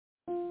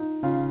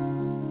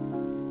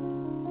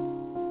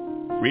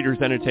Readers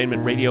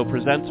Entertainment Radio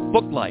presents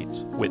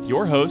Booklights with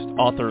your host,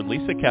 author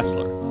Lisa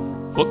Kessler.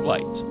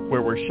 Booklights,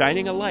 where we're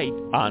shining a light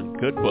on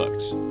good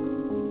books.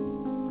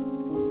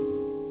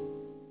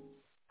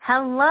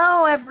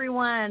 Hello,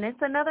 everyone. It's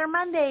another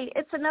Monday.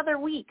 It's another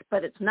week,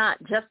 but it's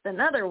not just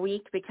another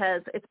week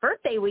because it's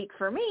birthday week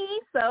for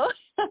me, so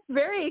I'm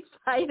very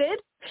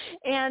excited.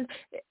 And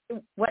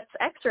what's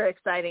extra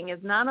exciting is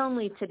not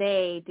only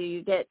today do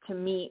you get to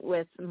meet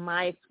with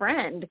my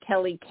friend,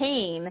 Kelly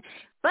Cain,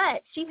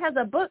 but she has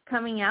a book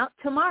coming out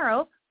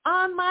tomorrow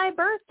on my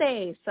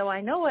birthday, so I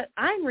know what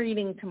I'm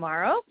reading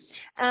tomorrow.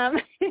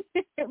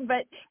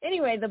 But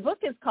anyway, the book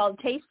is called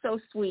Taste So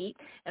Sweet,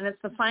 and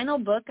it's the final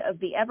book of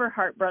the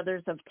Everhart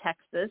Brothers of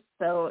Texas,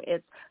 so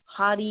it's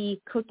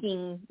haughty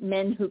cooking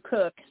men who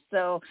cook.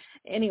 So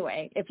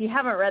anyway, if you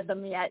haven't read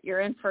them yet,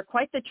 you're in for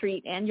quite the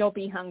treat, and you'll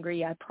be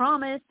hungry, I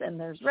promise, and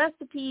there's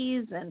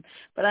recipes,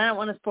 but I don't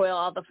want to spoil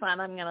all the fun.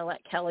 I'm going to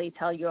let Kelly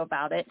tell you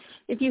about it.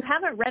 If you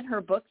haven't read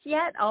her books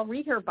yet, I'll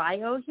read her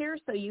bio here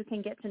so you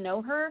can get to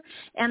know her.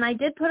 And I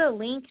did put a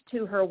link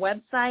to her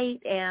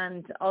website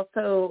and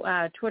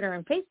also Twitter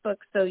and Facebook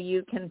so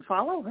you can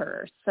follow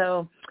her.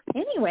 So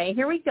anyway,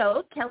 here we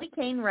go. Kelly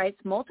Cain writes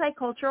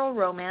multicultural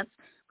romance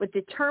with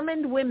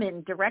determined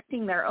women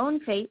directing their own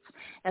fates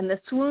and the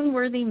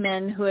swoon-worthy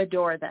men who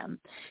adore them.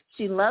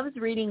 She loves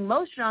reading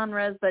most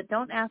genres, but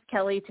don't ask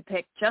Kelly to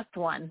pick just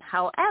one.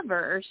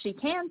 However, she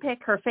can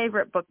pick her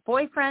favorite book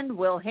boyfriend,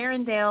 Will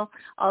Herondale,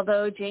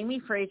 although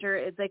Jamie Fraser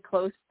is a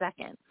close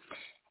second.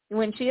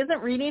 When she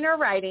isn't reading or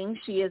writing,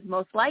 she is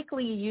most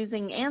likely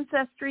using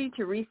Ancestry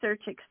to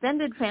research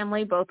extended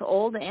family, both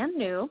old and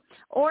new,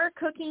 or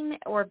cooking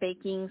or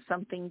baking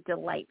something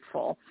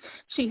delightful.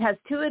 She has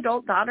 2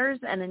 adult daughters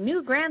and a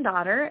new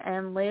granddaughter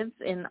and lives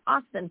in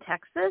Austin,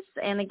 Texas.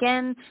 And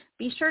again,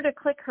 be sure to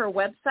click her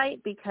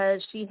website because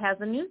she has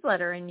a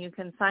newsletter and you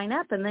can sign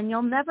up and then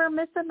you'll never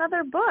miss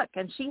another book.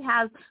 And she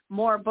has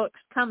more books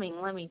coming,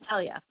 let me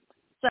tell you.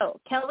 So,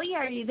 Kelly,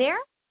 are you there?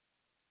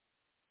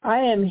 I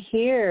am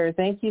here.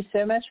 Thank you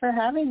so much for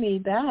having me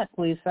back,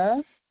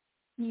 Lisa.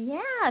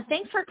 Yeah,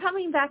 thanks for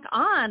coming back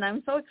on.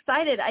 I'm so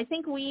excited. I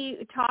think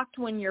we talked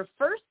when your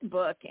first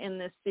book in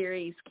this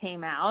series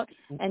came out,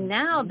 and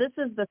now this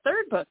is the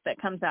 3rd book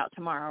that comes out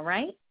tomorrow,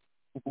 right?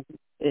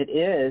 It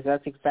is.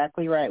 That's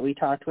exactly right. We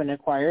talked when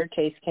Acquired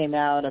Taste came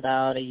out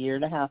about 1.5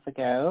 years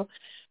ago,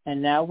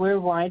 and now we're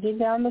winding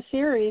down the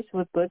series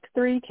with book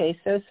 3, Taste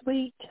So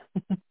Sweet.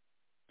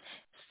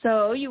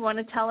 So you want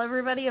to tell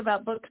everybody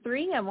about book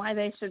 3 and why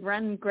they should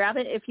run and grab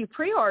it? If you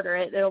pre-order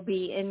it, it'll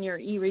be in your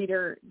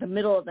e-reader the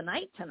middle of the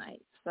night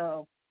tonight.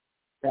 So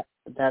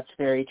that's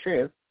very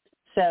true.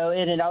 So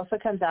it also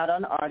comes out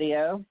on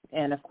audio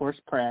and, of course,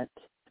 print.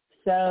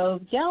 So,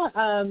 yeah,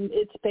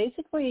 it's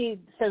basically,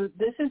 so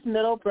this is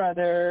middle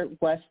brother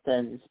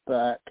Weston's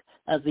book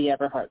of the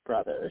Everhart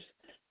Brothers.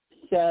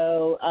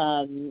 So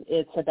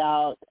it's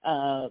about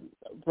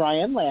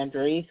Brian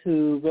Landry,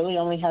 who really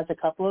only has a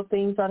couple of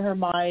things on her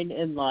mind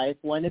in life.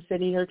 One is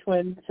sending her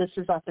twin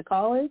sisters off to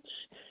college.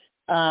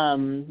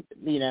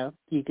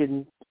 You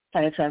can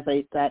kind of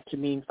translate that to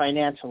mean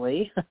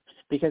financially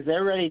because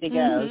they're ready to go.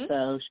 Mm-hmm.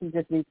 So she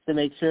just needs to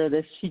make sure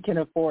that she can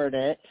afford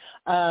it.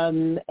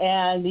 And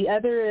the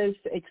other is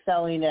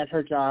excelling at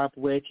her job,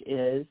 which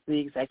is the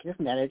executive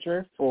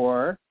manager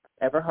for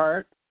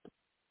Everhart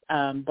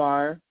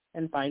Bar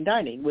and Fine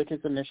Dining, which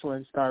is a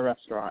Michelin star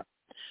restaurant.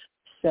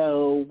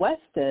 So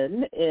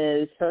Weston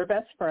is her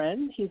best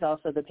friend. He's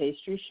also the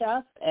pastry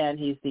chef, and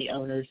he's the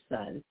owner's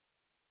son.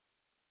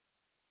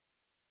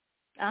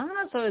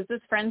 So is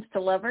this Friends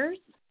to Lovers?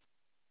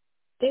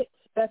 It's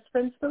Best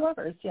Friends to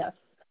Lovers, yes.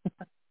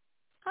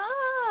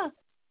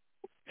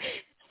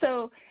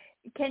 So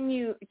can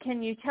you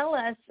tell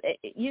us,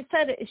 you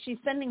said she's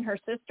sending her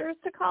sisters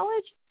to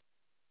college?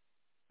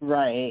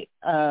 Right.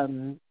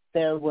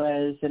 There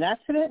was an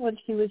accident when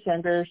she was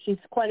younger. She's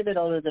quite a bit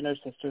older than her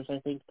sisters, I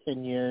think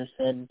 10 years.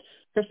 And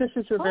her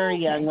sisters were very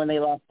young when they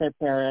lost their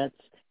parents.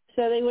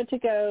 So they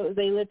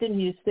lived in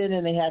Houston,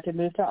 and they had to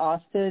move to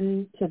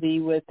Austin to be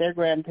with their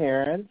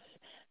grandparents,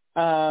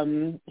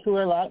 who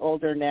are a lot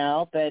older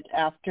now. But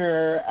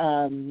after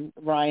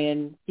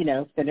Ryan,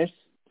 finished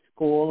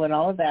school and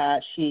all of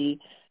that, she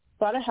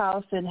bought a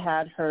house and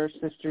had her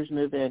sisters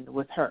move in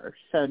with her.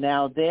 So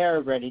now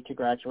they're ready to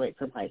graduate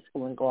from high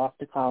school and go off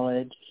to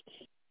college.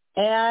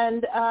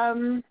 And,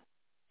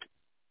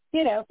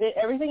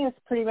 everything has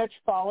pretty much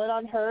fallen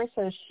on her.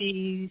 So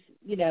she's,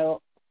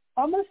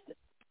 almost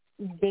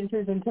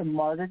ventures into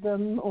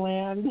martyrdom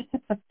land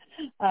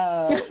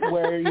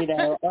where,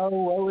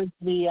 woe is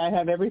me, I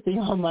have everything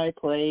on my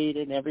plate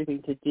and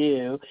everything to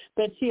do.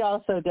 But she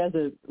also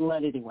doesn't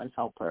let anyone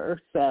help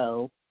her.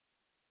 So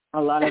a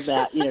lot of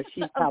that, she has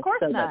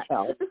so much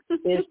help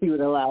if she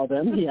would allow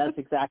them. Yes,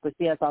 exactly.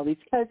 She has all these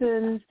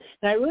cousins.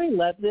 And I really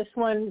love this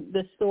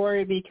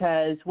story,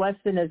 because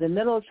Weston, as a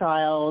middle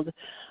child,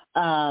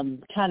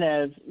 kind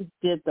of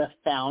did the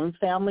found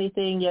family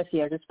thing. Yes, he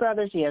has his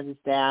brothers, he has his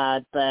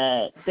dad,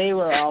 but they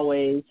were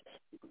always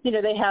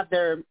they have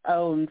their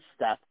own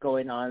stuff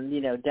going on.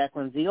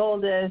 Declan's the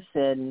oldest,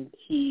 and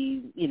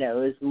he,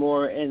 is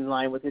more in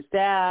line with his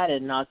dad,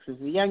 and Knox is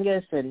the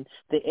youngest, and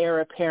the heir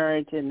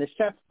apparent in the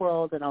chef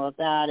world and all of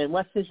that. And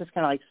Weston's just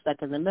kind of like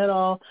stuck in the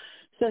middle.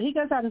 So he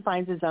goes out and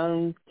finds his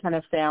own kind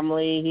of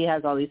family. He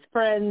has all these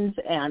friends,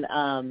 and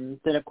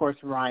then, of course,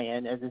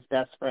 Ryan as his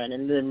best friend.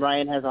 And then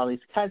Ryan has all these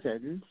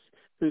cousins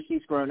who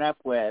she's grown up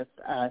with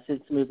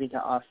since moving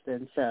to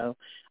Austin. So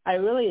I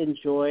really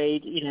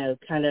enjoyed,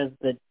 kind of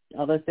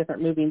all those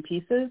different moving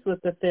pieces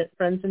with the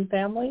friends and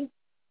family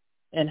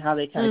and how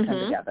they kind of come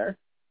together.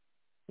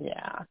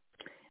 Yeah.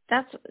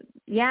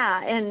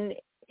 And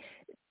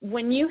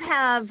when you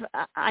have,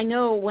 I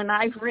know when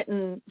I've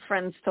written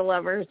Friends to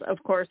Lovers,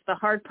 of course, the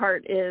hard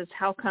part is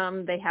how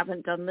come they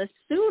haven't done this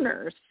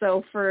sooner?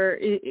 So for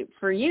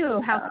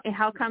you,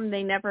 how come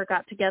they never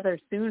got together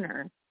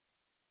sooner?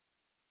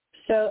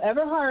 So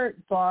Everhart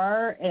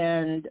Bar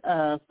and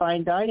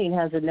Fine Dining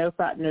has a no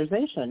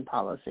fraternization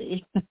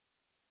policy.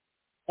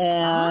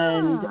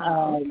 And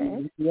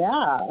okay.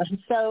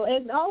 So,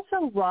 and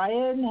also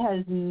Ryan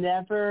has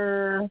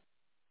never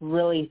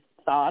really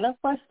thought of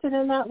Weston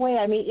in that way.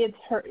 I mean,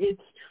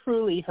 it's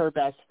truly her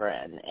best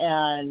friend,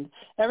 and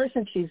ever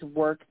since she's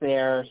worked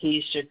there,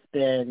 he's just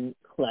been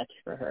clutch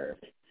for her.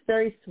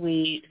 Very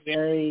sweet,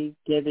 very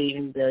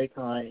giving, very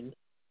kind.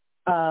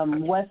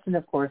 Weston,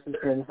 of course, has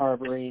been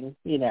harboring,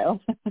 love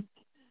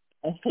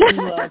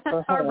for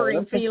her.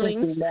 Harboring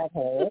feelings. He met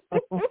her.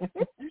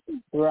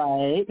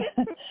 Right.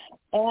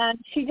 And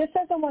she just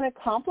doesn't want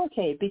to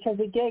complicate because,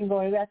 again,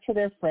 going back to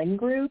their friend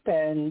group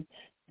and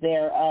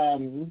their,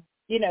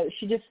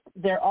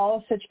 they're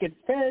all such good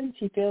friends.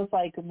 She feels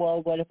like,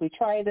 well, what if we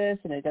try this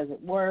and it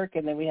doesn't work?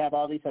 And then we have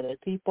all these other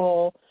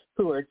people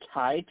who are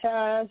tied to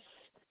us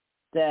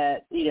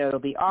that, it'll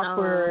be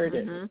awkward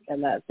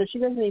and that. So she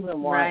doesn't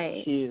even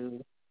want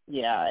to,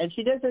 and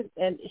she doesn't,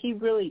 and he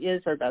really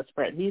is her best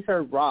friend. He's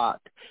her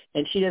rock,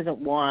 and she doesn't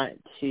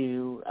want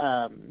to,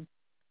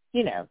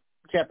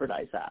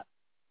 jeopardize that.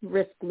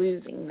 Risk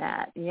losing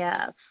that,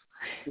 yes.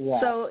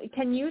 Yeah. So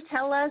can you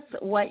tell us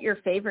what your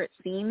favorite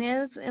scene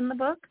is in the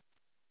book?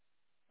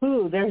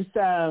 Ooh, there's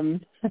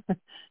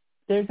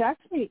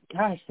actually,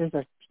 there's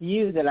a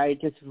few that I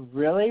just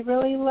really,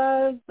 really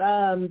love.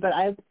 But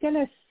I'm going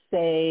to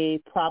say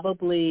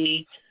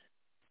probably,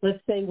 let's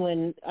say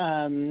when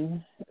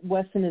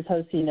Weston is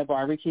hosting a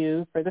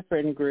barbecue for the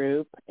friend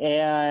group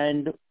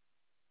and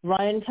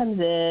Ryan comes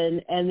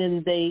in and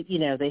then they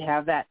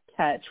have that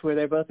touch where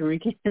they're both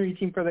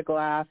reaching for the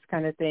glass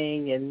kind of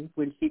thing. And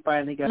when she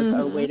finally goes,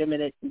 oh, wait a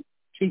minute,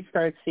 she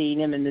starts seeing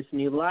him in this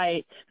new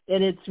light.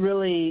 And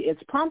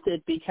it's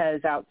prompted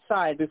because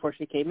outside before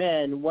she came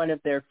in, one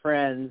of their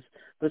friends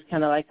was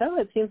kind of like, oh,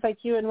 it seems like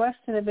you and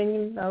Weston have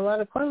been a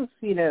lot of close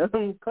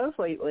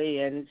lately.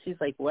 And she's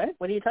like, what?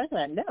 What are you talking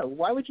about? No,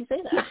 why would you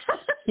say that?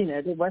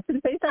 Did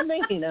Weston say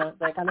something?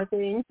 That kind of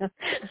thing. And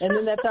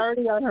then that's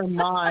already on her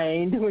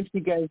mind when she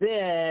goes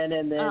in.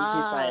 And then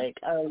she's like,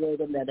 oh,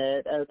 wait a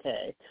minute.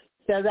 Okay.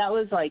 So that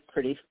was like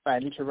pretty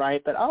fun to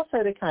write, but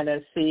also to kind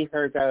of see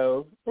her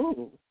go,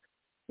 ooh,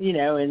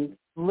 and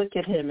look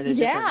at him in a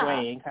different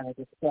way and kind of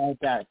describe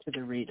that to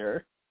the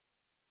reader.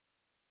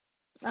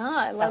 Oh,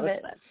 I love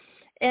it. Fun.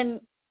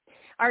 And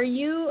are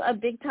you a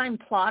big-time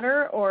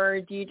plotter, or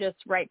do you just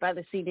write by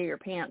the seat of your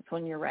pants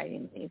when you're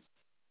writing these?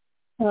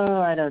 Oh,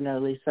 I don't know,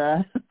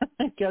 Lisa.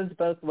 It goes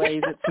both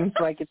ways. It seems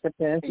like it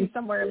depends.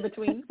 Somewhere in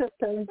between. It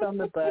depends on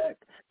the book.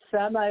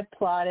 Some I've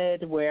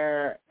plotted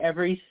where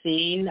every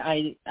scene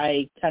I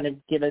kind of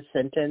give a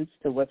sentence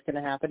to what's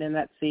going to happen in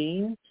that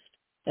scene.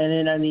 And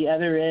then on the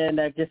other end,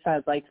 I've just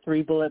had like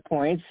 3 bullet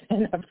points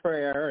and a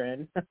prayer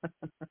and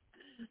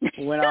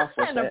went off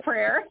with and a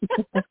prayer.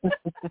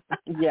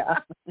 Yeah.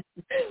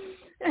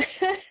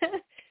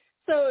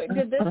 So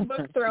did this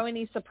book throw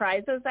any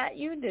surprises at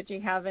you? Did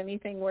you have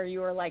anything where you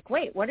were like,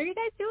 wait, what are you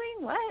guys doing?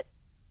 What?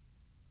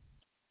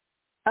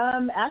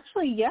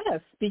 Actually,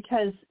 yes,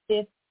 because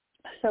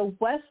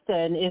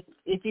Weston,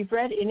 if you've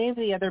read any of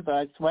the other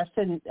books,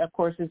 Weston, of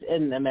course, is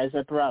in them as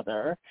a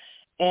brother.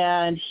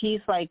 And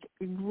he's like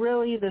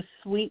really the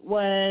sweet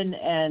one,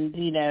 and,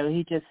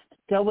 he just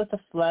go with the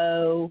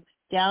flow,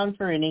 down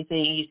for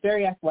anything. He's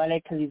very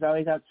athletic because he's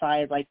always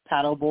outside, like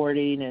paddle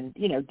boarding and,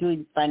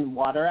 doing fun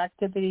water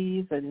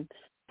activities and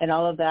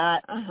all of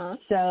that.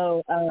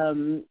 So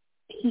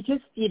he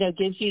just,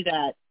 gives you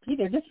that,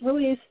 just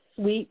really a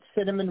sweet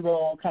cinnamon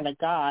roll kind of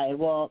guy.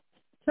 Well,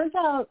 turns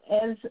out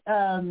as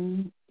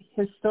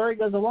his story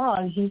goes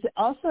along, he's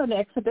also an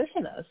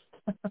exhibitionist.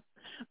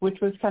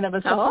 Which was kind of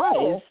a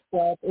surprise.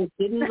 But it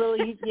didn't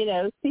really,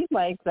 seem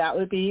like that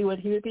would be what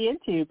he would be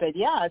into. But,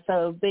 yeah,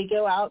 so they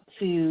go out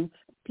to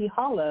P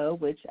Hollow,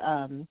 which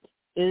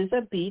is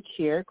a beach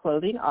here,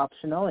 clothing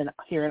optional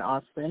here in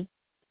Austin.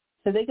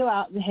 So they go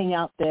out and hang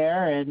out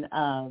there. And,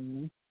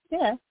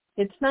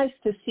 it's nice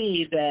to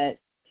see that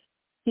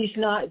he's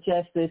not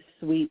just this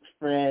sweet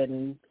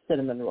friend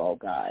cinnamon roll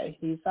guy.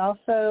 He's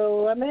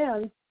also a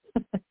man.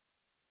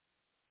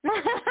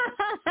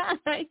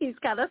 He's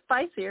got a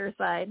spicier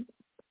side.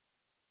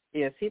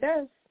 Yes, he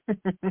does.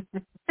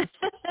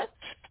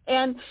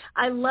 And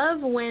I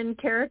love when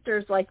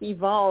characters like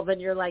evolve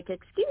and you're like,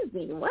 excuse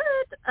me, what?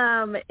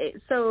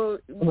 So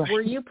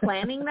were you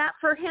planning that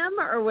for him,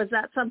 or was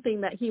that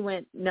something that he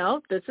went,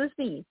 no, this is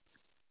me?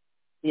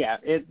 Yeah,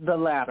 the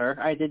latter.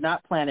 I did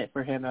not plan it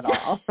for him at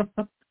all.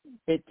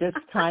 It just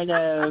kind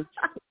of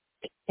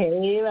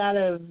came out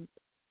of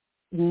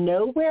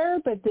nowhere,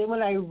 but then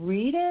when I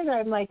read it,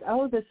 I'm like,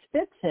 oh, this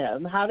fits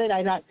him. How did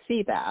I not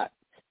see that?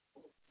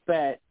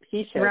 But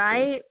he showed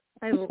right.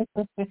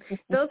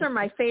 Those are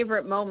my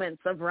favorite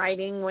moments of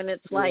writing, when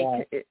it's like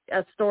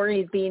a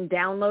story is being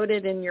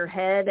downloaded in your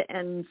head,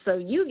 and so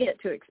you get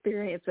to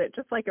experience it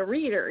just like a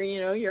reader.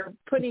 You know, you're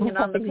putting it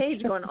on the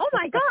page going, oh,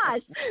 my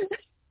gosh.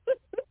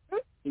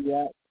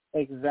 Yeah,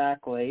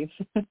 exactly.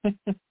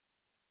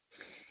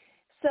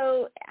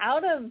 So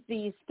out of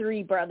these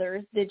three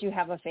brothers, did you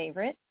have a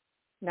favorite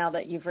now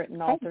that you've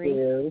written all three?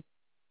 Do.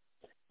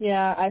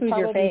 Yeah, I Who's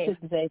probably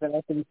shouldn't say, but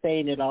I've been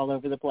saying it all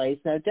over the place.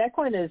 Now,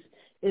 Declan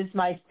is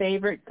my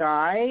favorite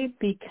guy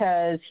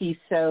because he's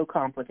so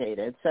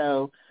complicated.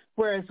 So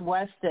whereas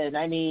Weston,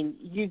 I mean,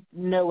 you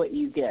know what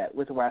you get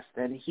with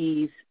Weston.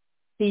 He's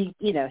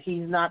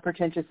not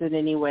pretentious in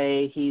any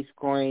way. He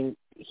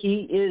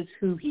is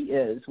who he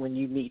is when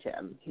you meet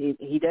him.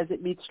 He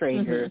doesn't meet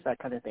strangers, that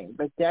kind of thing.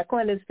 But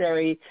Declan is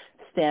very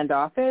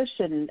standoffish,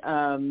 and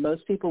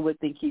most people would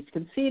think he's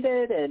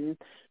conceited, and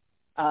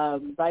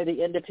by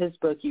the end of his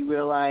book, you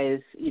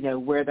realize,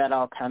 where that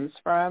all comes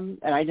from.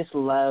 And I just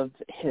loved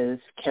his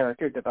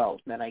character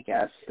development, I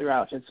guess,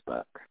 throughout his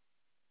book.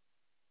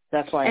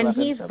 That's why I love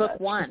him so much. And he's book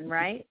 1,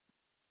 right?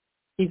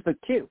 He's book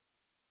 2.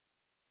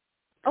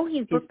 Oh,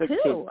 he's book 2.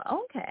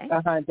 Okay.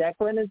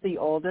 Declan is the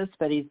oldest,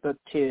 but he's book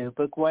 2.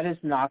 Book 1 is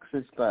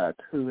Knox's book,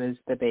 who is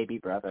the baby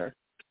brother.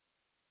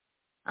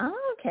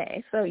 Oh,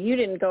 okay. So you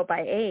didn't go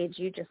by age.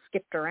 You just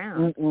skipped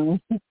around.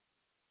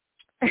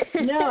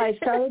 No, I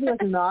started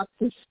with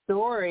Knox's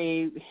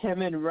story,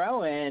 him and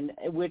Rowan,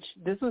 which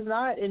this was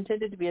not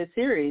intended to be a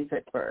series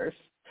at first.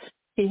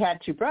 He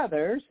had 2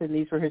 brothers, and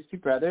these were his 2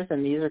 brothers,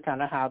 and these are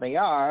kind of how they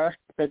are.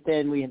 But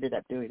then we ended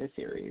up doing a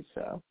series,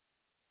 so.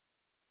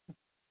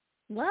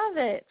 Love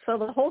it. So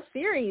the whole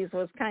series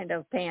was kind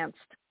of pantsed.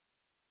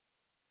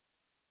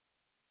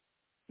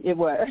 It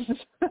was.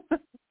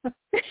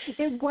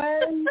 It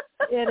was,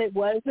 and it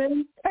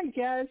wasn't, I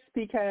guess,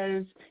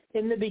 because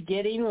in the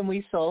beginning when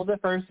we sold the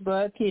first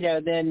book,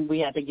 then we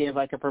had to give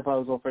like a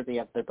proposal for the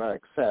other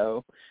book.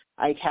 So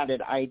I had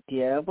an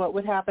idea of what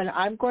would happen.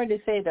 I'm going to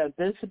say that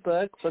this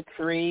book, book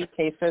 3,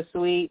 Taste So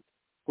Sweet,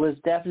 was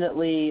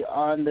definitely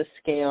on the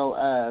scale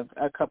of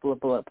a couple of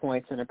bullet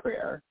points in a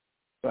prayer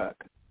book.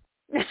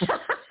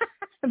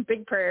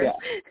 Big prayer. Yeah,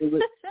 it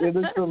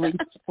was the least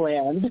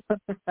planned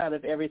out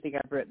of everything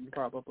I've written,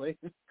 probably.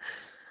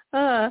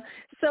 So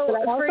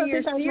for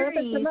your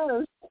series,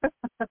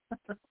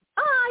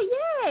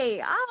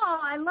 yay! Oh,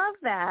 I love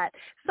that.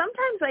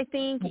 Sometimes I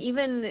think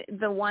even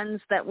the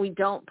ones that we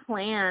don't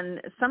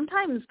plan,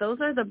 sometimes those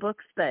are the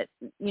books that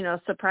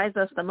surprise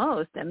us the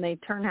most, and they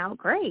turn out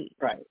great.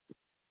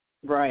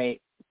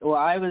 Right. Well,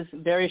 I was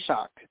very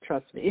shocked.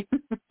 Trust me.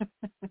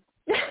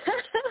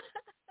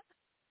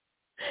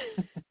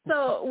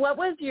 So what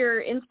was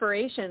your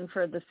inspiration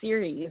for the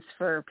series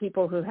for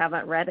people who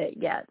haven't read it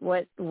yet?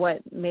 What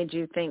made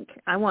you think,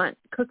 I want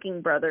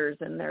cooking brothers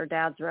in their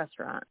dad's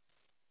restaurant?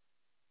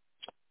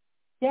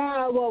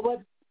 Yeah,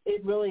 well,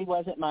 it really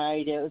wasn't my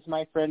idea. It was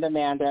my friend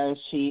Amanda.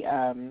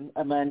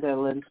 Amanda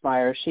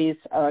Linsmeyer. She's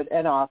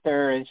an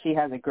author, and she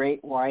has a great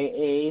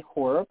YA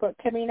horror book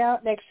coming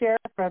out next year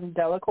from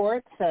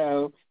Delacorte.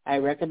 So I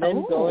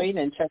recommend going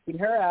and checking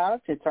her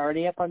out. It's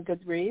already up on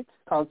Goodreads,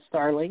 called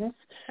Starlings.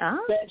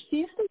 Oh. But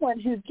she's the one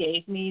who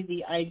gave me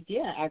the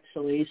idea,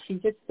 actually. She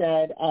just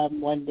said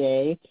one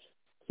day,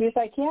 she was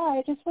like, yeah,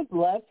 I just would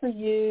love for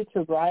you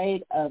to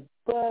write a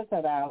book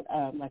about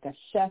like a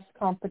chef's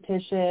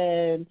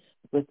competition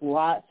with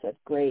lots of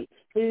great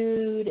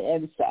food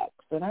and sex.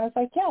 And I was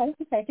like, yeah, I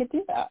think I could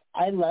do that.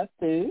 I love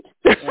food,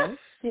 and,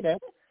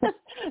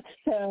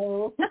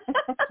 so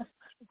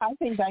I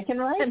think I can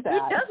write and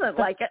that. Who doesn't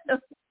like it?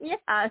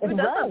 Yeah, who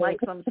doesn't like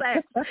some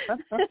sex?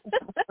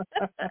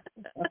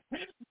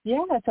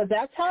 Yeah, so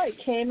that's how it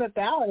came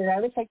about, and I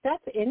was like,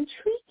 that's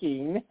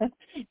intriguing.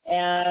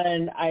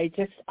 And I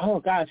just, oh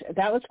gosh,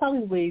 that was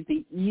probably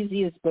the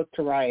easiest book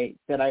to write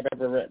that I've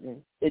ever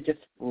written. It just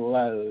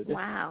flowed.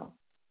 Wow.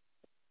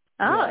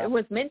 Oh, yeah. It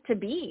was meant to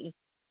be.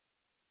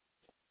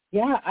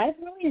 Yeah, I've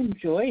really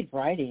enjoyed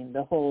writing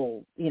the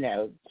whole,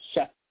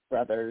 Chef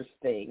Brothers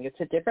thing. It's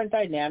a different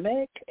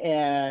dynamic,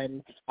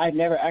 and I've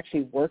never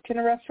actually worked in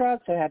a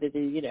restaurant, so I had to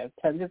do,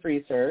 tons of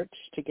research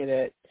to get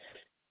it,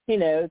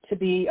 to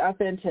be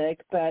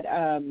authentic. But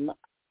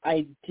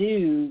I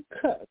do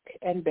cook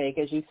and bake,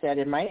 as you said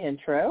in my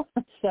intro.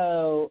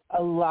 So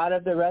a lot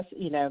of the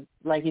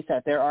like you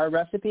said, there are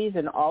recipes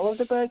in all of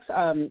the books.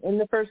 In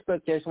the first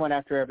book, there's one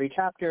after every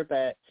chapter,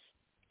 but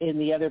in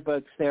the other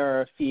books, there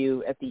are a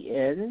few at the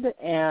end,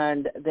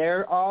 and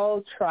they're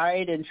all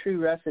tried and true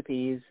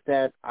recipes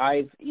that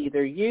I've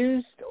either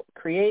used,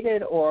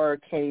 created, or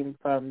came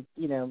from,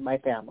 my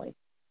family.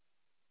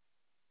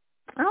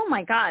 Oh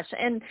my gosh.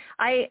 And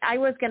I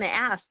was going to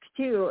ask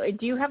too,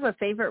 do you have a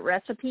favorite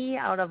recipe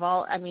out of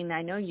all? I mean,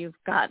 I know you've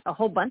got a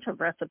whole bunch of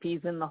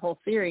recipes in the whole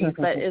series,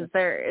 but is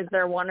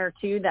there one or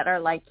two that are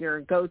like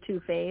your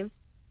go-to faves?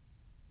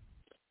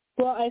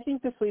 Well, I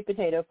think the sweet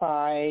potato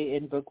pie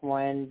in book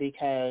 1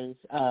 because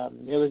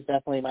it was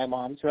definitely my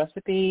mom's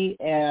recipe,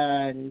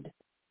 and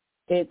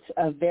it's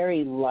a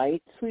very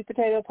light sweet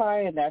potato pie,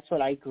 and that's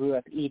what I grew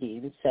up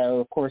eating. So,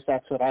 of course,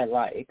 that's what I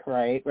like,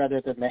 right,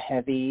 rather than the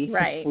heavy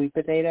sweet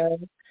potato.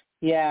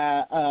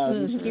 Yeah,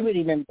 she would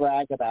even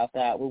brag about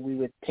that when we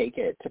would take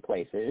it to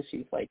places.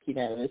 She's like,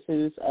 this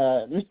is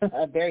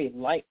a very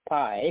light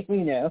pie,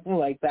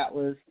 like that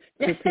was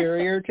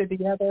superior to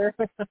the other.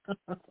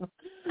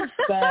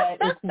 But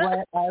it's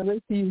what I was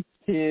used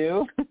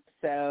to.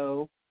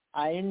 So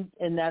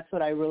and that's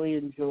what I really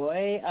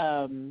enjoy.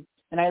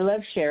 And I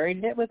love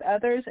sharing it with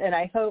others. And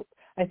I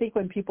think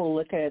when people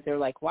look at it, they're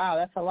like, wow,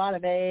 that's a lot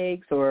of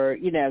eggs or,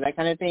 that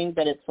kind of thing.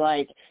 But it's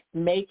like,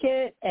 make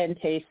it and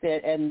taste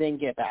it and then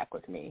get back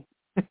with me.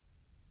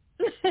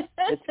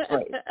 It's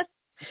great.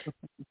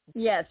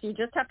 Yes, you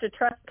just have to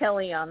trust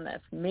Kelly on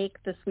this.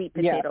 Make the sweet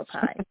potato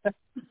pie.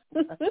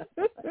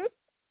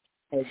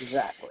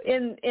 Exactly.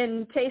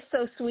 In Taste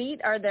So Sweet,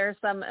 are there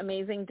some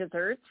amazing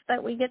desserts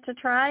that we get to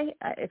try?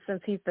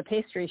 Since he's the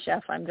pastry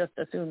chef, I'm just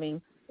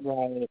assuming.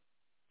 Right.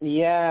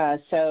 Yeah,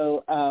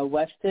 so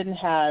Weston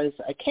has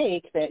a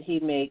cake that he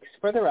makes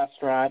for the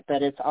restaurant,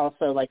 but it's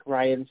also like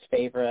Ryan's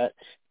favorite.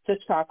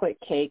 It's a chocolate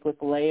cake with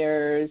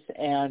layers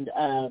and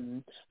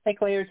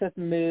like layers of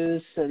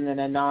mousse and then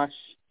a nosh,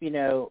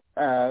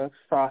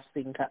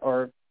 frosting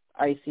or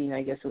icing,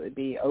 I guess it would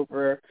be,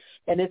 over.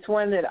 And it's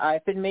one that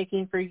I've been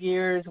making for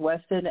years.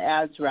 Weston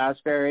adds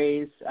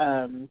raspberries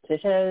to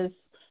his.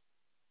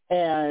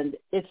 And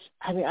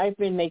I've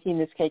been making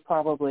this cake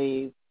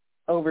probably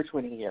over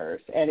 20 years,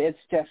 and it's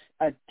just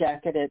a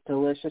decadent,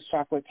 delicious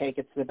chocolate cake.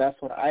 It's the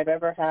best one I've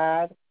ever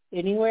had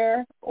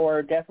anywhere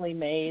or definitely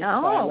made.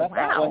 Oh, so I love wow.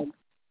 that one.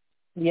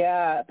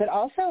 Yeah, but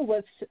also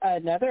what's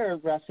another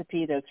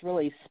recipe that's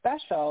really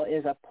special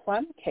is a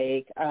plum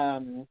cake.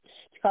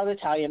 It's called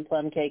Italian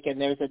plum cake, and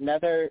there's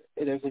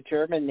a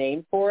German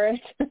name for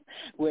it,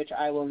 which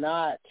I will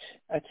not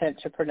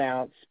attempt to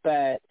pronounce,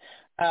 but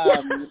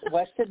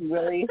Weston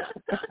really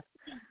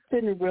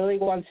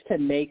wants to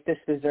make this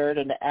dessert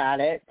and add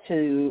it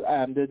to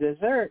the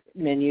dessert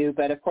menu,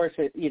 but of course,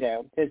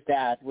 his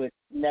dad would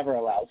never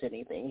allows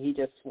anything. He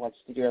just wants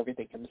to do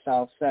everything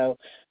himself. So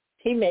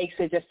he makes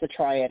it just to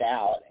try it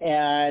out.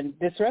 And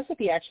this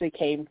recipe actually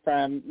came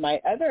from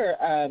my other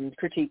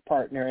critique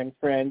partner and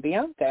friend,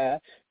 Bianca,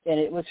 and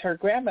it was her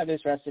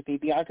grandmother's recipe.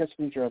 Bianca's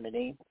from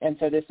Germany, and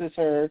so this is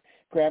her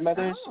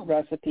grandmother's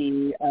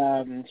recipe.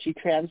 She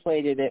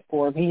translated it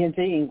for me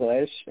into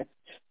English.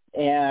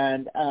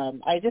 And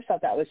I just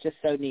thought that was just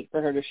so neat for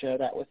her to share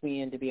that with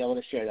me and to be able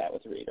to share that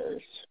with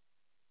readers.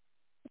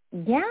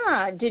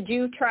 Yeah. Did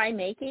you try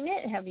making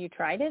it? Have you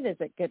tried it? Is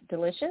it good,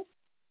 delicious?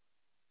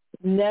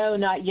 No,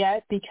 not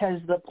yet,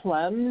 because the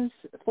plums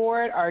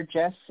for it are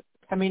just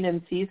coming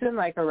in season,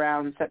 like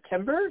around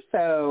September.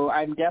 So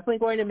I'm definitely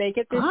going to make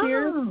it this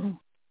year,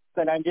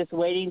 but I'm just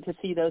waiting to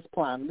see those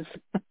plums.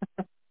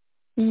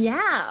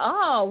 Yeah.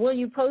 Oh, will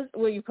you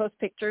post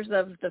pictures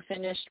of the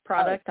finished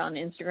product on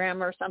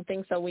Instagram or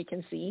something so we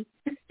can see?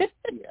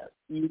 Yes,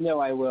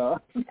 I will.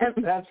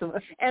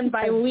 And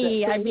by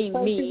we, I mean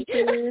me.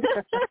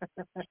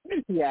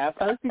 Yeah,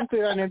 posting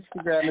food on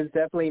Instagram is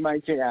definitely my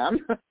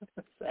jam.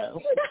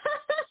 So.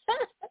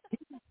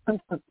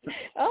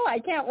 Oh, I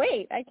can't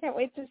wait. I can't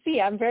wait to see.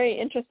 I'm very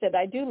interested.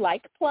 I do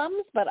like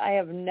plums, but I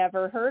have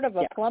never heard of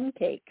a plum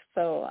cake,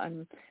 so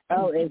I'm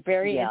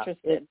very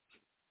interested.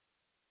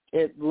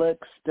 It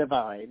looks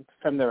divine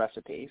from the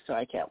recipe, so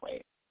I can't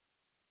wait.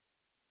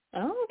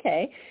 Oh,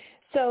 okay.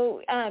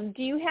 So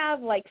do you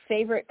have, like,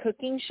 favorite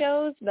cooking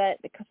shows that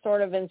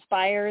sort of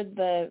inspired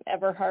the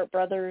Everhart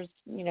Brothers,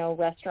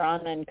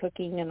 restaurant and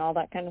cooking and all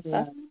that kind of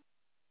stuff?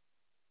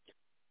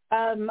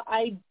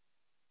 I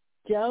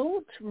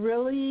don't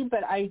really,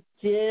 but I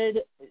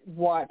did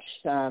watch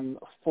some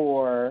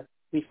before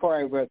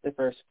I wrote the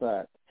first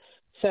book.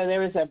 So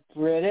there was a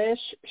British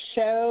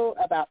show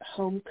about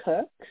home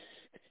cooks.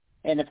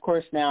 And, of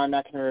course, now I'm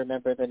not going to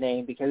remember the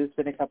name because it's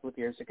been a couple of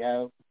years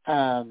ago.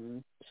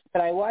 But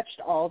I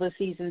watched all the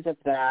seasons of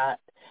that.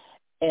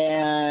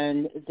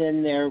 And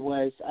then there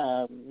was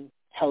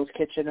Hell's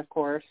Kitchen, of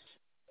course,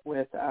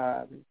 with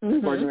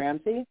Gordon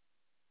Ramsay.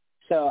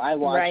 So I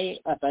watched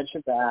a bunch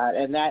of that,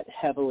 and that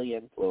heavily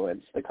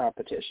influenced the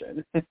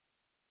competition.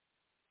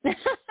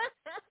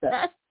 So,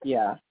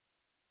 yeah.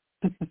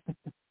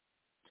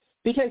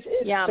 Because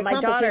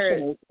my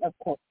daughter. Of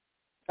course.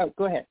 Oh,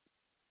 go ahead.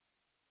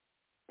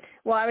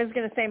 Well, I was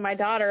going to say my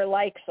daughter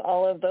likes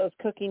all of those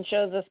cooking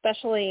shows,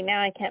 especially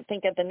now I can't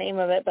think of the name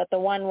of it, but the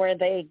one where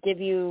they give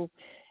you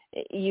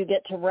you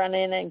get to run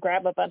in and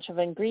grab a bunch of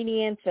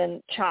ingredients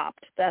and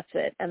chopped. That's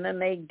it. And then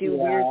they do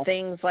weird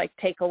things like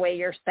take away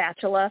your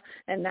spatula,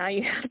 and now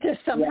you have to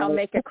somehow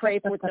make a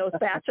crepe with no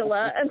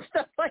spatula and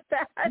stuff like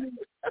that.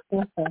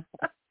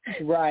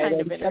 Right.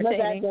 Kind and of some of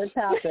that does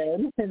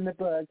happen in the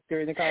book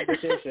during the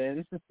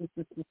competition.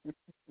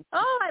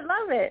 Oh, I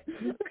love it.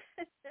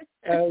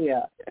 Oh,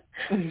 yeah.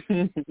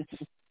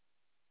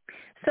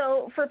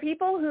 So for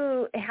people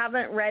who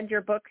haven't read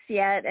your books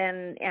yet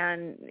and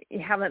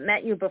haven't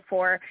met you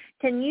before,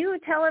 can you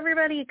tell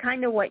everybody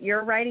kind of what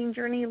your writing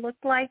journey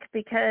looked like?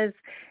 Because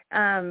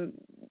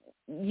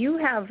you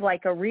have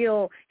like a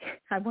real,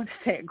 I want to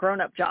say a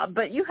grown-up job,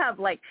 but you have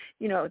like,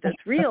 this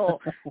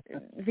real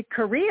the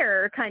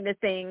career kind of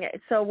thing.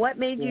 So what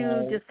made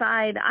you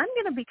decide I'm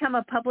going to become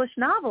a published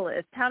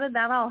novelist? How did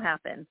that all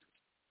happen?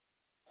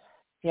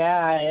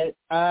 Yeah,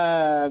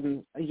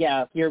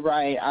 you're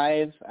right.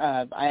 I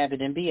have an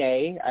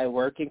MBA. I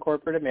work in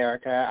corporate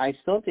America. I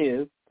still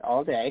do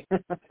all day.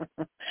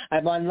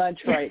 I'm on lunch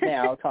right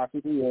now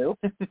talking to you.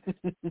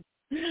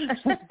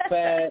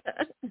 But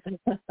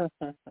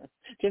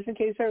just in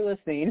case they're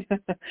listening.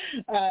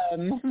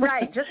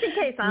 Right, just in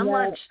case I'm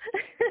lunch.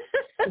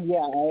 Yeah,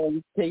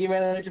 I'm taking my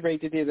lunch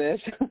break to do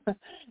this.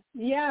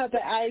 Yeah,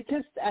 but I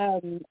just I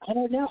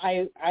don't know.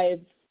 I've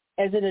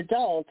as an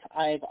adult,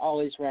 I've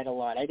always read a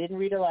lot. I didn't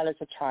read a lot as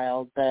a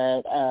child,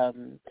 but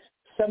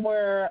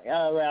somewhere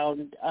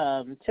around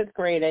 10th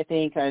grade, I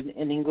think, an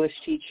English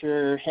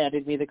teacher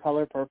handed me The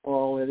Color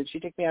Purple, and she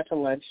took me out to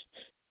lunch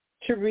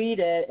to read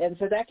it, and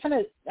so that kind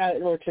of,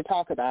 or to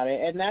talk about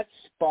it, and that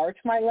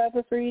sparked my love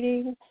of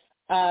reading.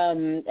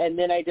 And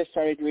then I just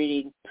started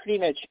reading pretty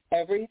much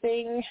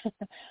everything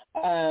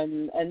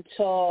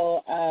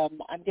until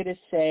I'm going to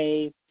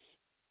say,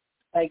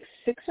 like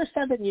 6 or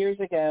 7 years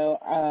ago,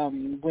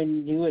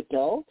 when New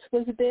Adult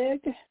was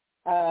big,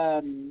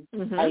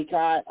 I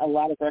got a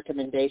lot of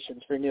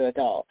recommendations for New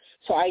Adult.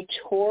 So I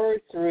tore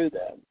through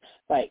them,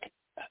 like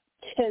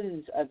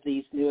tens of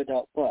these New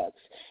Adult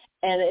books.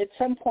 And at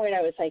some point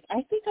I was like,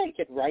 I think I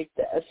could write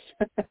this.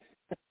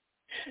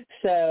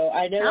 So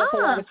I know that's a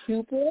lot of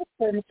hubris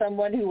from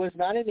someone who was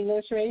not an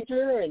English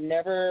major and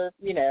never,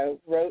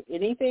 wrote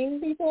anything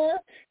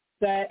before.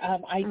 But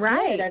I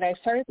did, and I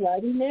started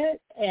writing it,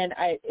 and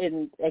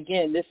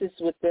again, this is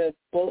with the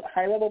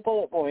high-level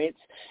bullet points.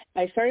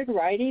 I started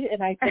writing,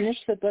 and I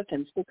finished the book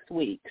in 6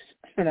 weeks,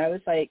 and I was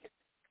like,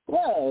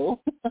 whoa,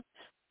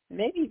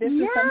 maybe this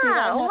is something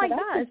I have an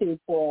aptitude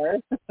for.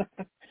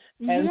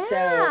 And so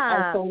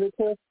I sold it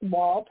to a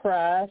small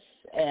press,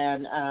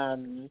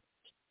 and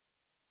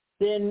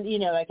then,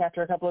 like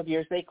after a couple of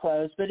years, they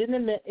closed. But in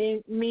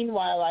the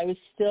meanwhile, I was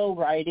still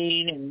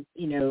writing and,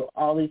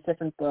 all these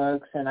different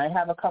books. And I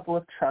have a couple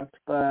of trumped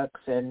books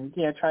and,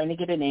 trying to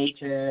get an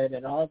agent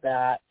and all of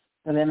that.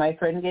 And then my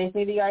friend gave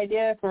me the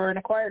idea for an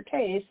acquired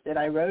taste, and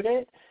I wrote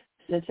it,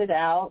 sent it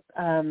out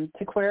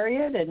to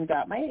Clarion and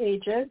got my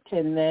agent,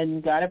 and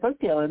then got a book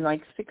deal in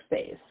like 6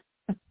 days.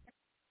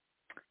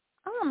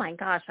 Oh, my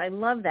gosh. I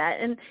love that.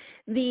 And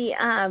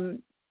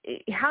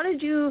how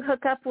did you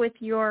hook up with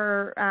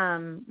your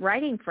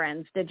writing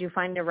friends? Did you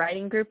find a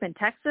writing group in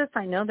Texas?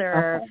 I know there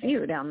are a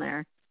few down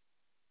there.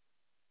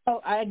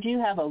 Oh, I do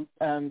have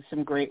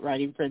some great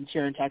writing friends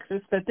here in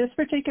Texas, but this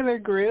particular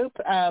group,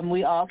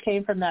 we all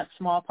came from that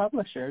small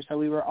publisher, so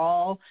we were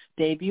all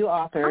debut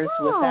authors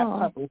with that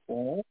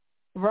publisher.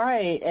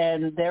 Right,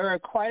 and there were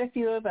quite a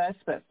few of us,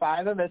 but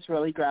 5 of us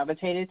really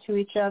gravitated to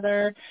each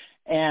other,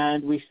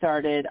 and we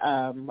started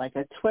like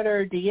a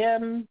Twitter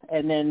DM,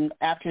 and then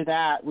after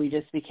that, we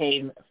just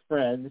became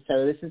friends.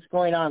 So this is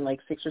going on like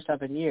 6 or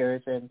 7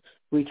 years, and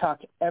we talk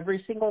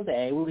every single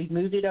day. We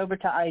moved it over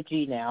to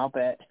IG now,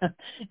 but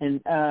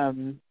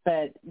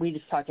we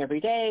just talk every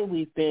day.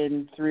 We've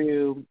been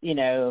through,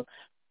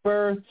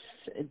 births,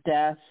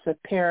 deaths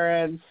of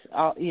parents,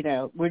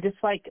 we're just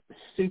like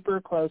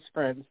super close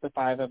friends, the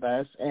 5 of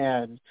us,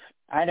 and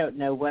I don't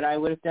know what I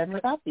would have done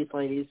without these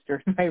ladies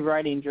during my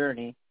writing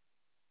journey.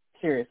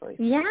 Seriously.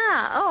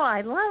 Yeah. Oh,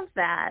 I love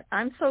that.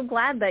 I'm so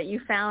glad that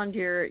you found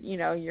your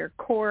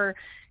core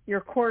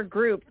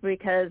group,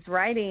 because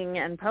writing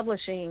and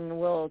publishing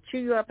will chew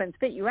you up and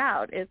spit you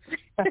out. It's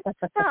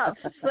tough.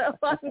 So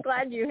I'm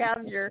glad you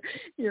have your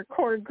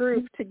core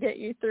group to get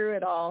you through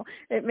it all.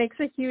 It makes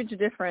a huge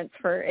difference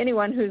for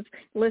anyone who's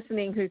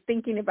listening, who's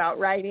thinking about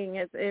writing.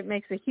 It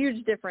makes a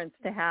huge difference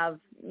to have,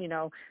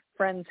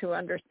 friends who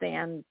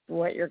understand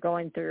what you're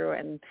going through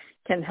and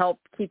can help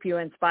keep you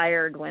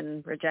inspired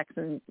when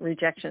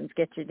rejections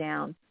get you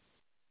down.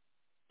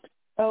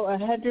 Oh,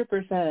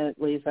 100%,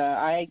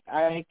 Lisa.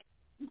 I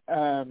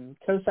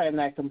co-sign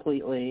that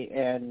completely,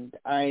 and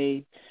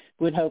I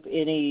would hope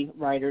any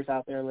writers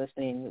out there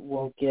listening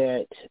will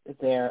get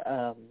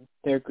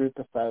their group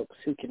of folks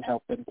who can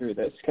help them through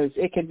this, because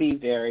it can be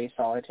very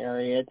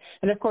solitary.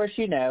 And of course,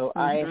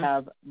 I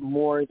have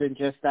more than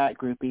just that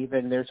group.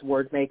 Even there's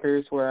Word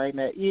Makers, where I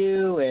met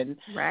you, and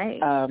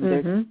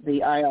there's the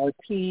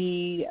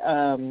IRP,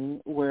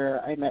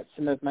 where I met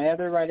some of my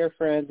other writer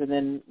friends, and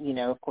then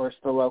of course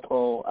the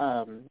local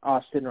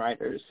Austin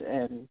writers.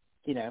 And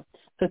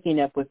hooking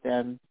up with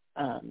them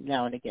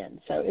now and again.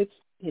 So it's,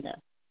 you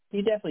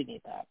definitely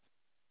need that.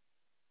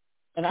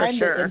 And For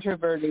sure.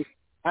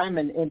 I'm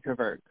an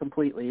introvert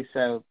completely.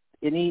 So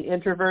any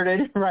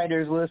introverted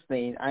writers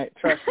listening,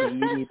 trust me,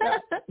 you need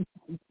that.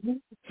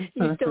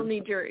 You still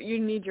need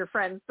your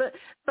friends, but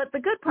the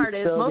good part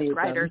is most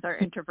writers are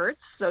introverts,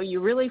 so you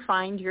really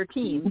find your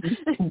team.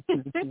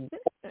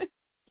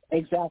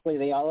 Exactly,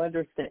 they all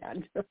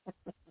understand.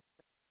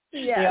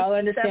 Yes, they all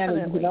understand that you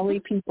definitely. can only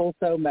people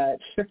so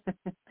much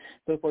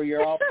before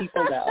you're all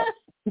peopled out.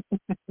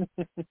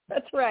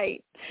 That's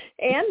right,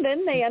 and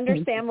then they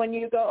understand when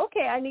you go,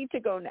 okay, I need to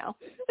go now.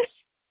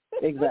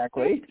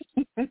 Exactly.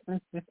 I'll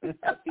see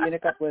you in a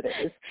couple of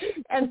days.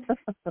 And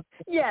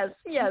yes,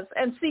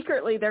 and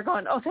secretly they're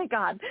going, oh, thank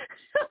God,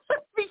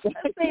 because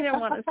they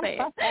didn't want to say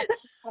it.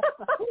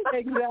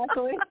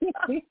 Exactly.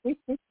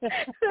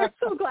 They're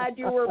so glad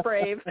you were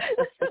brave.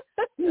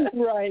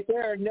 Right.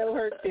 There are no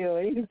hurt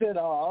feelings at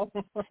all.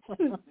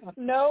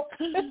 Nope.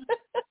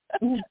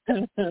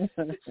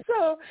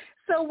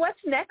 So what's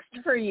next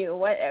for you?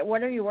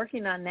 What are you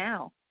working on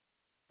now?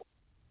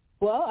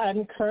 Well,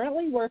 I'm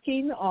currently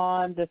working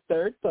on the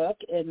third book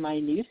in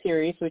my new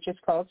series, which is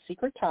called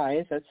Secret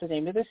Ties. That's the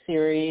name of the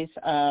series.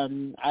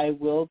 I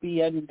will be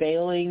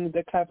unveiling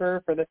the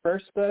cover for the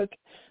first book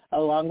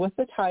along with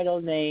the title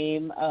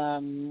name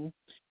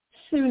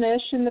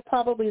soonish, in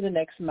probably the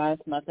next month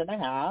and a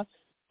half.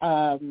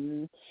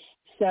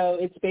 So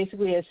it's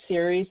basically a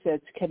series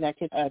that's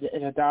connected to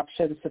an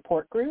adoption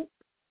support group.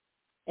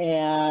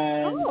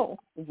 And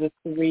the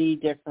three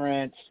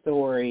different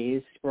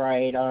stories,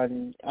 right,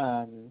 on,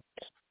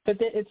 but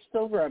it's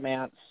still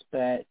romance,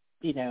 but,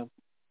 the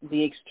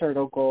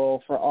external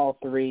goal for all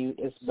three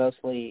is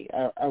mostly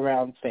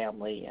around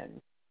family and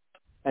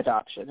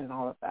adoption and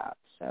all of that.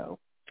 So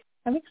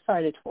I'm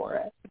excited for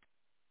it.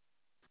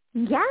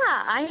 Yeah,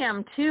 I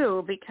am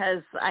too,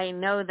 because I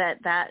know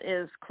that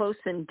is close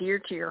and dear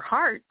to your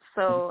heart.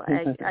 So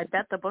I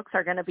bet the books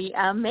are going to be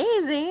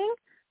amazing.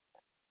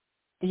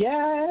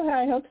 Yeah,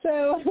 I hope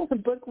so.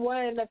 Book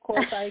one, of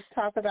course, I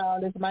talk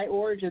about is my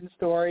origin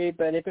story,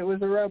 but if it was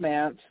a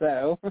romance,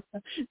 so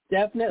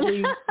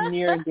definitely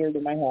near and dear to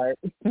my heart.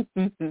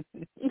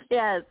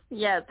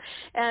 Yes.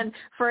 And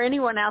for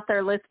anyone out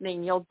there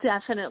listening, you'll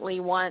definitely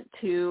want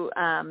to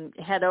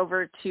head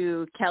over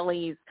to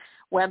Kelly's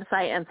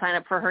website and sign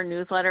up for her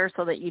newsletter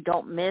so that you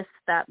don't miss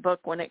that book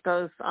when it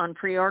goes on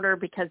pre-order,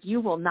 because you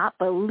will not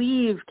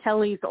believe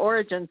Kelly's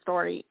origin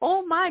story.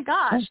 Oh my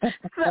gosh.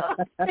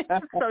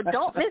 So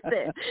don't miss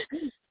it.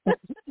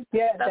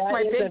 Yeah, that's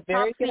my big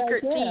top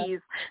secret tease.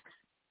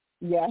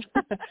 Yeah.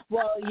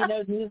 Well,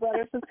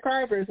 newsletter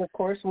subscribers, of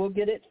course, will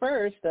get it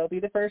first. They'll be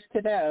the first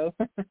to know.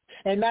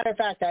 And matter of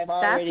fact, I've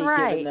already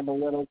given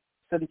them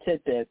some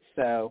tidbits,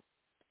 so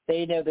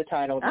they know the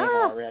title name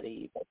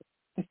already.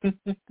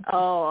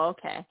 Oh,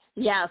 okay.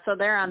 Yeah, so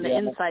they're on the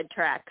inside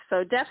track.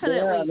 So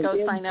definitely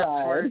go sign up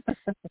for it.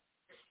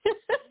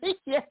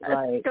 Yes,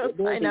 right. Go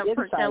sign up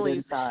for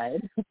Kelly's.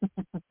 Inside.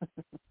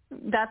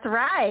 That's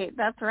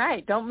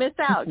right. Don't miss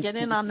out. Get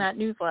in on that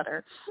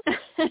newsletter.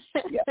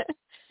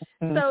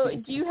 So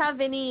do you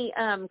have any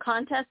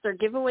contests or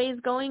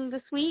giveaways going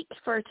this week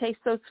for Taste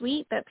So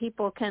Sweet that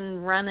people can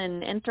run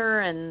and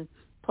enter and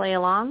play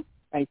along?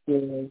 I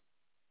do.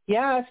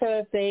 Yeah, so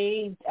if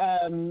they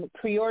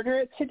pre-order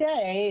it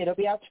today, it'll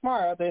be out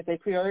tomorrow, but if they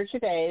pre-order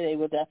today, they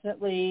will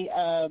definitely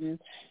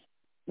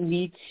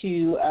need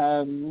to,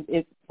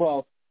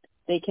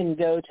 they can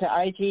go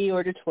to IG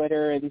or to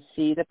Twitter and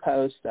see the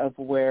post of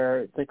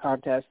where the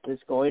contest is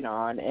going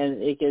on,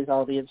 and it gives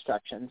all the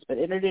instructions. But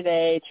enter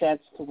today,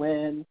 chance to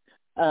win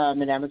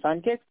an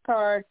Amazon gift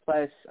card,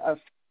 plus a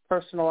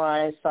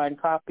personalized signed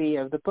copy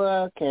of the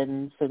book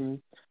and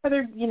some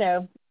other,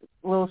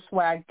 little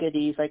swag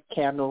goodies like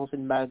candles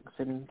and mugs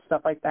and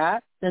stuff like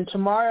that. Then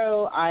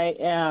tomorrow I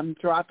am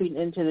dropping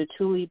into the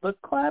Thule Book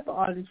Club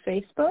on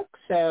Facebook.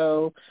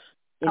 So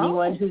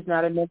anyone who's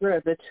not a member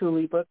of the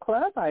Thule Book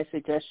Club, I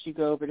suggest you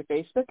go over to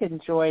Facebook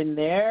and join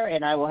there.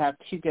 And I will have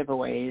 2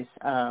 giveaways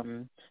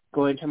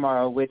going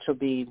tomorrow, which will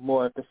be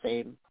more of the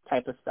same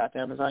type of stuff,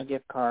 Amazon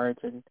gift cards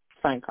and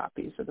signed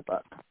copies of the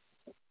book.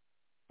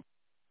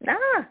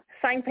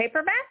 Signed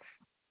paperbacks?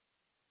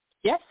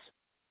 Yes.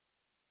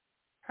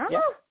 Oh,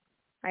 yep.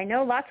 I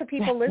know lots of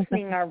people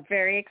listening are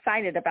very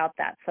excited about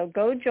that. So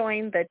go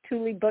join the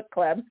Thule Book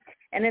Club.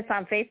 And it's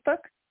on Facebook?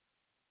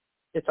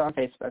 It's on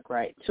Facebook,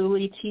 right.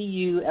 Thule,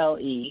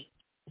 Thule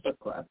Book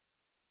Club.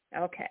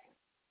 Okay.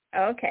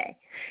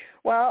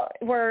 Well,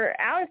 we're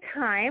out of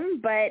time,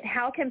 but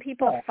how can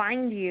people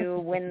find you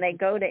when they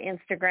go to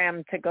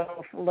Instagram to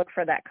go look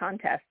for that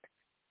contest?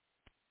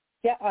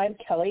 Yeah, I'm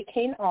Kelly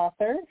Cain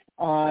Author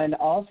on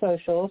all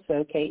socials,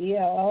 so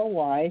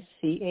KELLYCAIN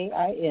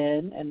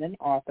and then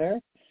author.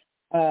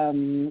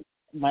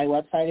 My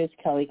website is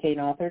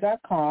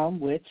kellycainauthor.com,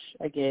 which,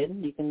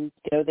 again, you can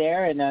go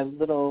there and a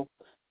little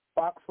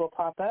box will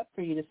pop up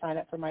for you to sign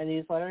up for my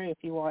newsletter if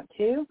you want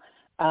to.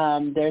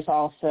 There's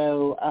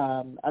also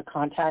a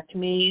contact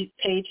me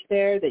page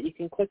there that you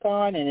can click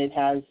on, and it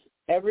has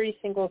every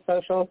single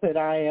social that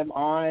I am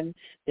on.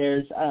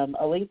 There's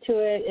a link to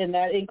it, and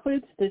that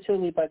includes the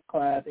Tule Book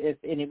Club if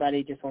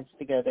anybody just wants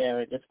to go there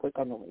and just click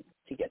on the link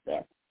to get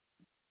there.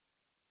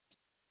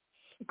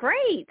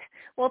 Great.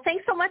 Well,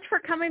 thanks so much for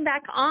coming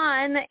back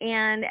on,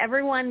 and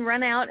everyone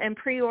run out and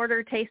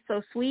pre-order Taste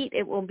So Sweet.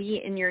 It will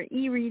be in your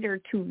e-reader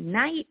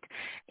tonight,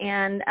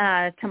 and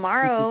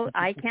tomorrow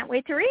I can't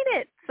wait to read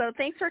it. So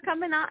thanks for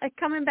coming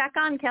back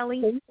on,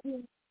 Kelly. Thank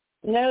you.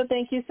 No,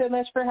 thank you so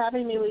much for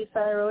having me, Lisa.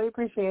 I really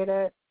appreciate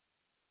it.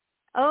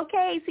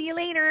 Okay, see you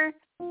later.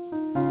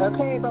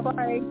 Okay,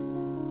 bye-bye.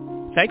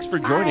 Thanks for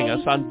joining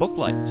us on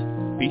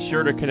Booklight. Be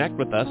sure to connect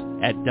with us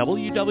at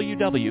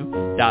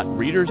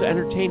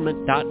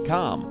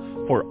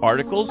www.readersentertainment.com for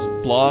articles,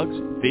 blogs,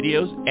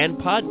 videos, and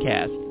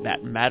podcasts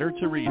that matter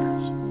to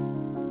readers.